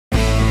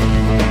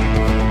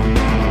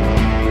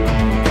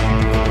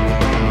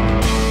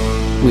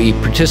We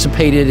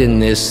participated in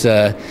this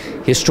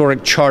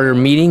historic charter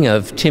meeting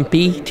of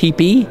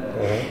TIPI,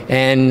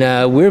 and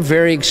we're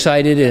very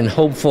excited and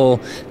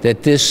hopeful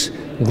that this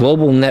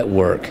global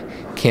network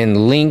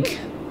can link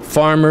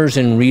farmers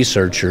and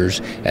researchers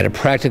at a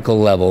practical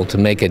level to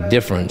make a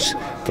difference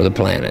for the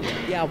planet.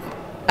 Yeah.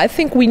 I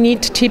think we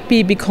need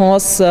TIPI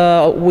because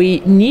we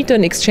need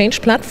an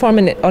exchange platform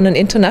on an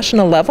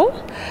international level.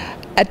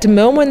 At the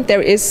moment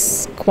there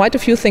is quite a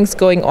few things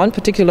going on,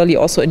 particularly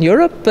also in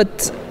Europe,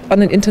 but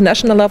on an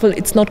international level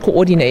it's not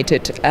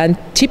coordinated. And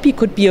TIPI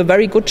could be a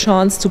very good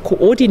chance to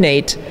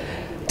coordinate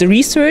the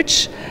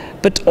research,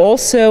 but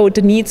also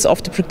the needs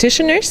of the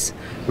practitioners.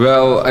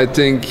 Well, I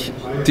think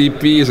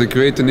TIPI is a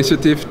great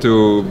initiative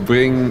to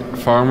bring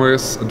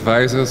farmers,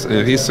 advisors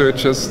and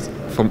researchers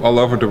from all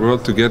over the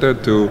world together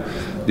to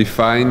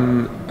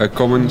define a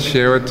common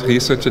shared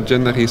research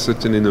agenda,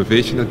 research and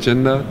innovation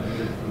agenda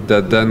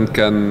that then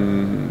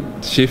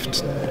can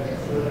change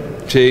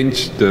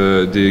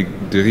the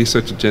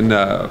research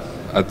agenda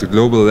at the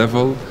global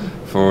level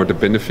for the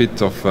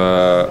benefit of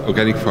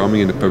organic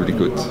farming and the public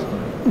good.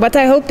 What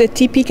I hope that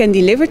TIPI can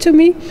deliver to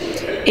me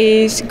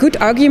is good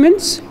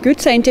arguments,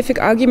 good scientific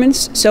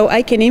arguments, so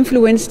I can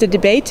influence the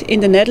debate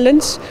in the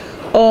Netherlands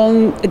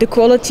on the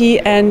quality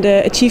and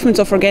achievements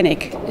of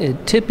organic.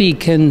 TIPI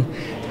can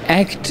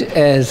act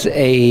as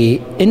an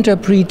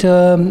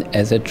interpreter,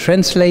 as a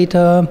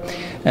translator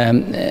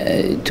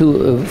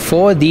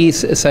for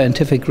these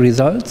scientific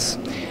results,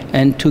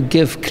 and to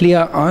give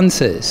clear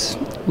answers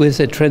with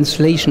a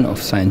translation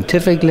of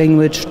scientific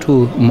language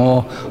to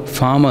more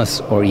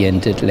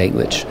farmers-oriented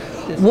language.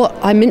 What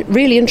I'm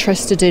really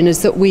interested in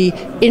is that we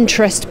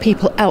interest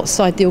people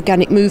outside the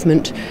organic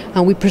movement,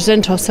 and we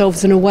present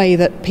ourselves in a way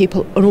that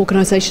people and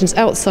organisations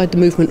outside the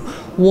movement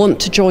want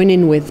to join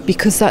in with,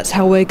 because that's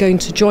how we're going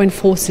to join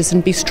forces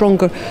and be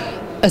stronger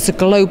as a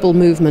global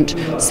movement.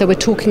 So we're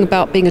talking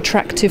about being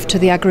attractive to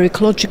the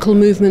agroecological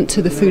movement,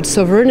 to the food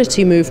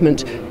sovereignty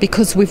movement,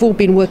 because we've all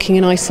been working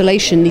in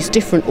isolation, these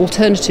different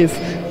alternative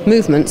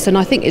movements, and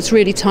I think it's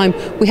really time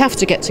we have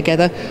to get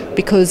together,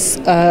 because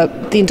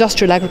the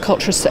industrial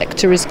agriculture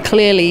sector is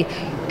clearly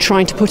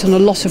trying to put on a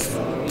lot of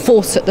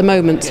force at the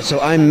moment. So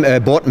I'm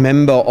a board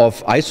member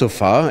of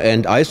IFOAM,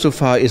 and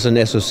IFOAM is an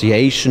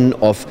association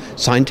of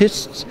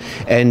scientists,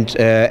 and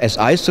as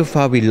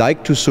IFOAM we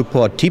like to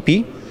support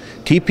TIPI.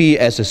 TIPI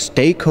as a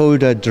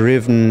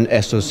stakeholder-driven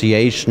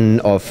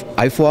association of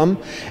IFOAM,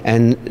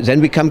 and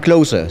then we come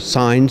closer,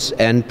 science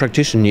and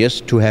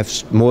practitioners, to have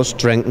more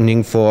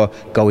strengthening for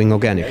going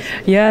organic.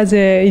 Yeah,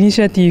 the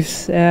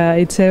initiatives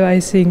itself,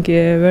 I think,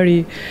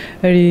 very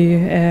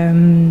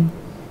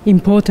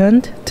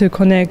important to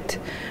connect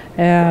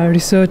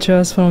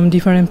researchers from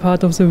different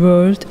parts of the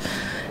world,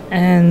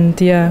 and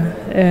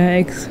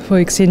for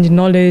exchanging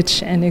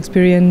knowledge and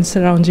experience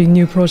surrounding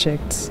new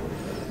projects.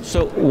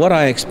 So what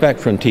I expect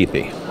from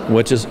TIPI,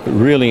 which is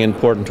really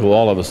important to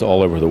all of us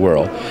all over the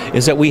world,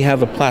 is that we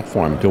have a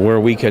platform to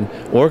where we can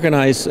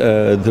organize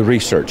the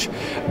research,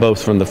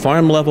 both from the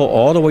farm level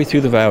all the way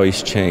through the value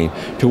chain,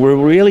 to where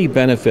it really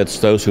benefits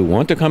those who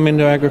want to come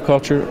into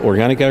agriculture,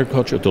 organic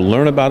agriculture, to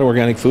learn about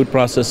organic food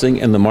processing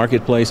in the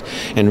marketplace,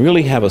 and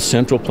really have a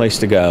central place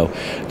to go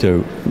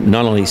to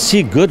not only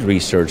see good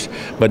research,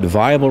 but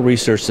viable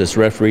research that's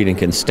refereed and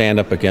can stand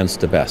up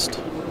against the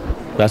best.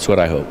 That's what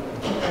I hope.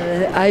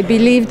 I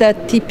believe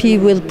that TIPI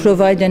will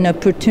provide an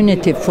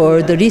opportunity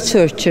for the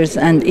researchers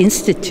and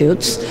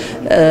institutes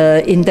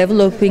in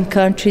developing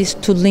countries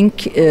to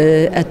link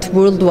at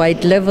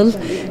worldwide level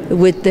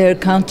with their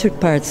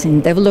counterparts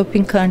in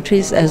developing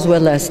countries as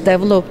well as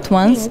developed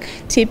ones.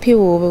 TIPI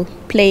will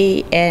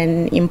play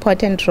an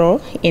important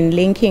role in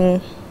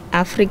linking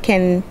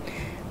African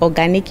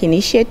organic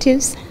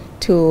initiatives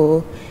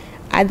to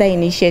other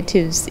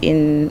initiatives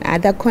in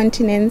other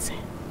continents,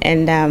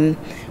 and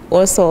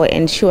also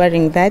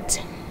ensuring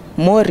that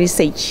more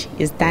research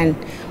is done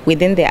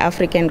within the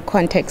African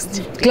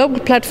context. Global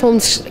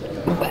platforms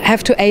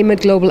have to aim at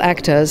global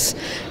actors,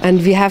 and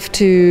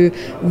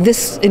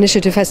this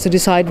initiative has to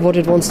decide what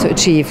it wants to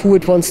achieve, who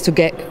it wants to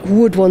get,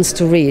 who it wants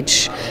to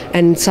reach.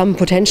 And some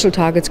potential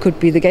targets could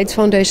be the Gates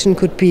Foundation,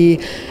 could be,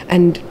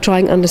 and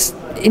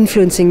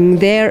influencing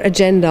their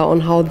agenda on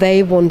how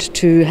they want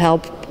to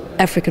help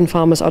African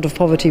farmers out of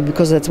poverty,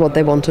 because that's what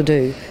they want to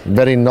do.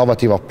 Very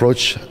innovative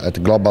approach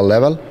at global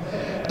level,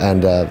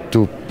 and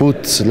to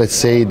put, let's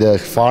say, the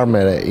farmer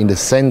in the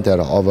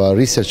center of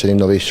research and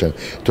innovation,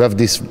 to have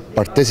this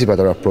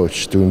participatory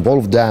approach, to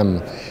involve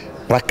them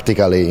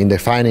practically in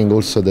defining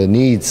also the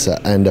needs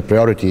and the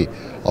priority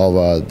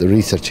of the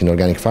research in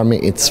organic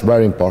farming, it's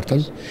very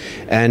important.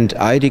 And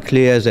I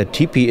declare that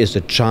TIPI is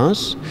a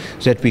chance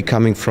that we're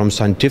coming from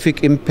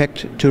scientific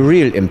impact to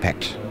real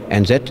impact,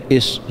 and that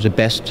is the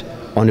best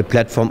on the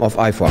platform of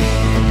IFOAM.